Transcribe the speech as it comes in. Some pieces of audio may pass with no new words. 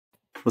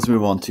Let's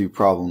move on to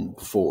problem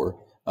 4.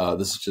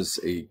 This is just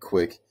a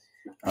quick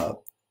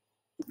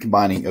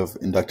combining of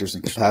inductors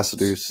and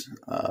capacitors.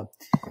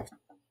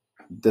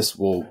 This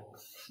will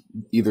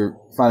either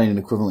finding an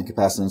equivalent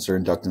capacitance or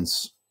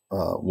inductance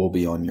will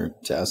be on your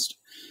test.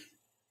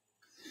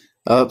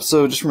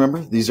 So just remember,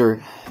 these are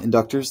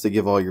inductors. They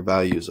give all your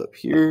values up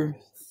here.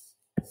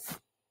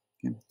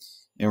 Okay.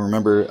 And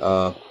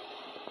remember,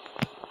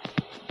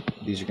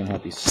 these are going to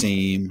have the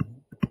same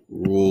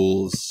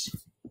rules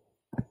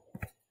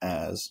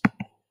as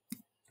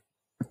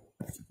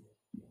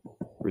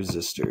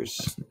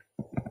resistors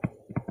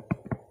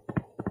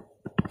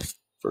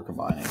for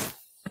combining.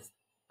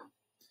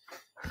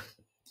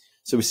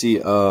 So we see,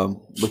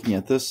 looking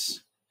at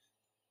this,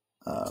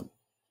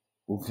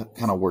 we'll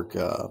kind of work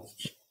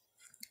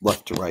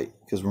left to right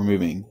because we're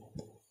moving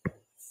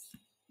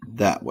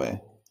that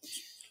way.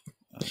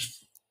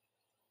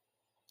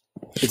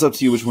 It's up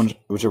to you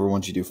whichever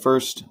ones you do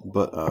first,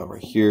 but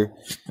right here,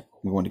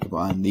 I'm going to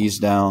combine these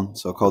down.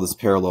 So I'll call this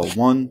parallel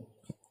 1.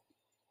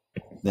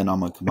 Then I'm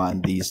going to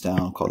combine these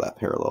down, call that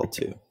parallel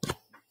 2.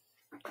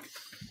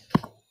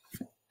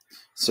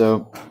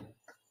 So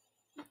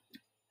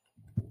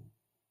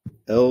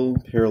L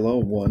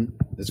parallel 1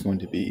 is going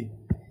to be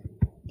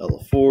L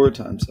of 4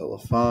 times L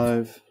of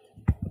 5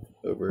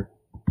 over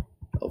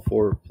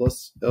L4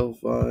 plus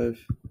L5.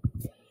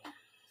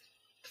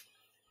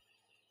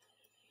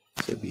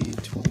 So it'd be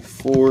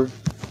 24,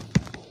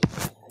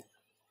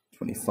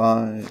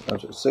 25,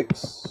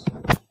 6,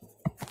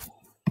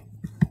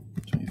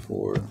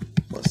 24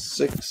 plus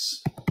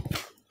 6.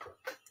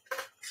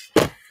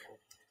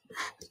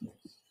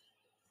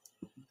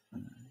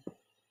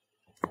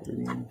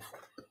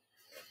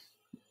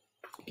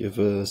 Give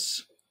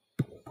us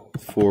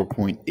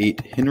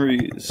 4.8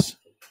 henries.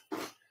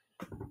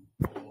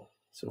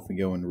 So if we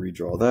go and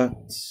redraw that,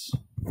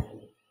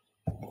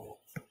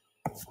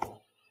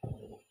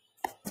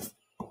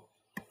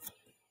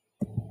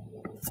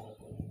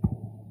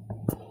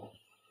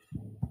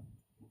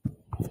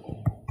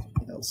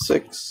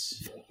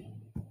 L6.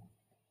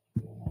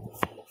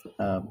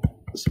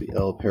 This will be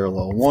L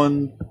parallel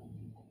 1,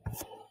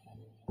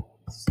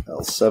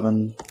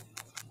 L7,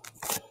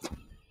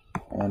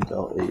 and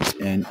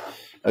L8. And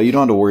you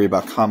don't have to worry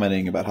about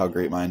commenting about how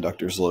great my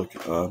inductors look.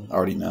 I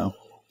already know.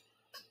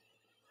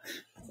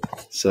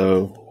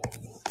 So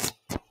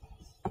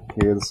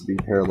here, this will be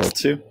parallel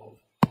 2.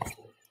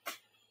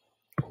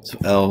 So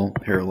L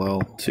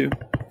parallel 2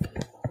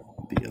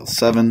 will be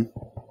L7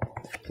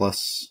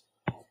 plus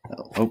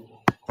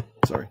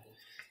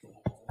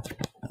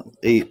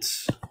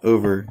L8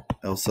 over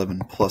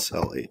L7 plus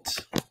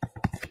L8.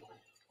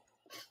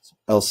 So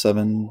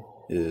L7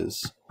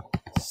 is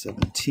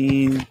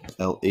 17,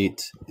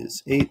 L8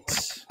 is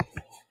 8,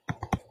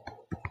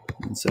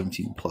 and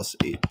 17 plus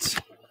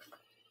 8.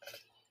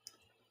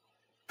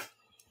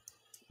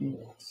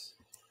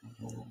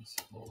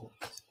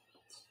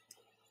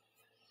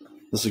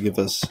 This will give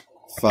us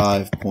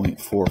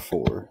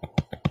 5.44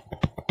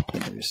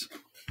 henries.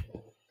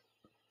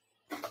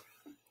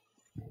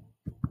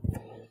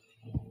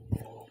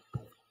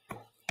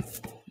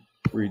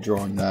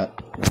 Redrawing that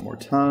one more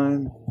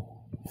time.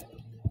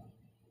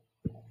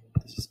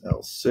 This is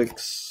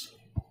L6.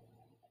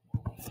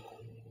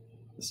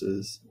 This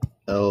is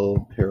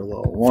L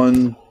parallel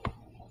 1,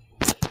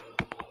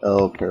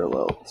 L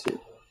parallel 2.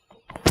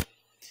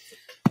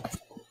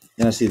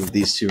 And I see that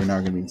these two are now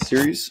going to be in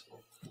series.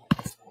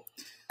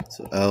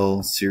 So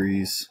L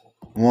series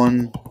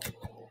 1,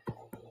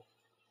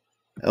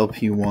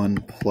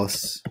 LP1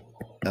 plus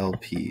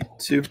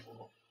LP2,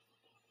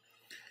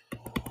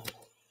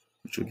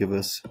 which will give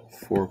us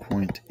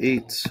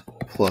 4.8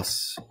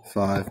 plus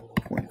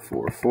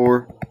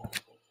 5.44.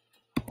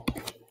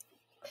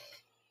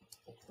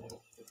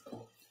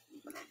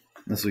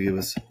 This will give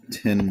us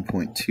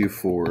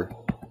 10.24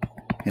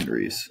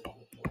 henries.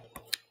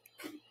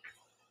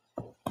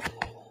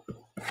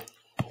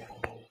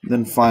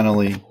 Then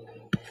finally,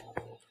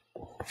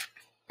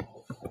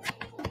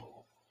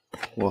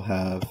 we'll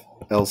have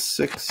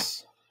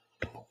L6,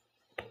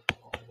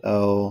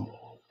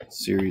 L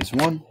series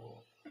 1,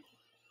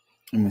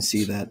 and we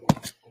see that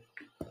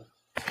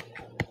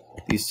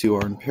these two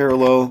are in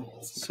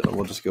parallel, so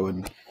we'll just go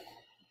in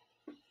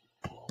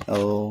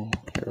L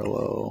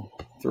parallel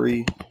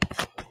 3,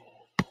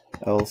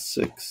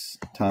 L6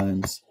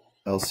 times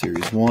L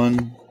series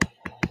 1,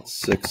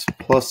 L6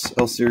 plus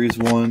L series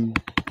 1,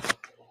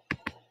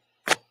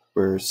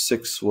 where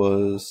 6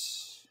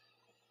 was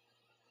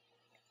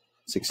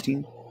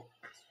 16.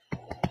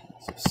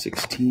 So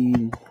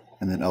 16,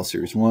 and then L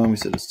series 1, we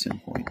said is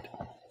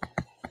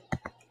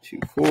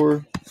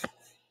 10.24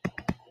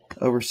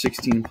 over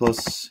 16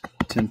 plus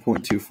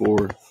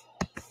 10.24.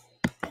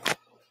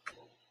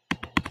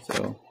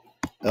 So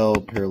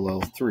L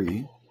parallel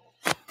 3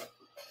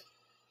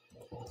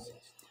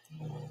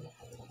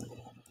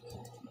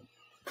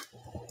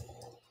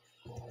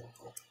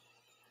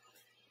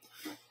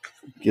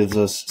 gives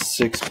us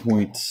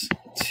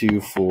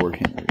 6.24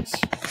 henries.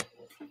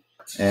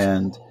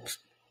 And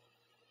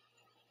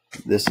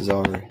this is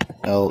our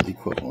L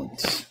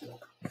equivalent,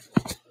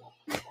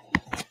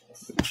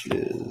 which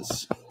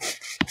is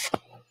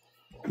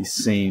the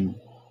same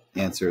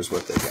answer as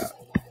what they got.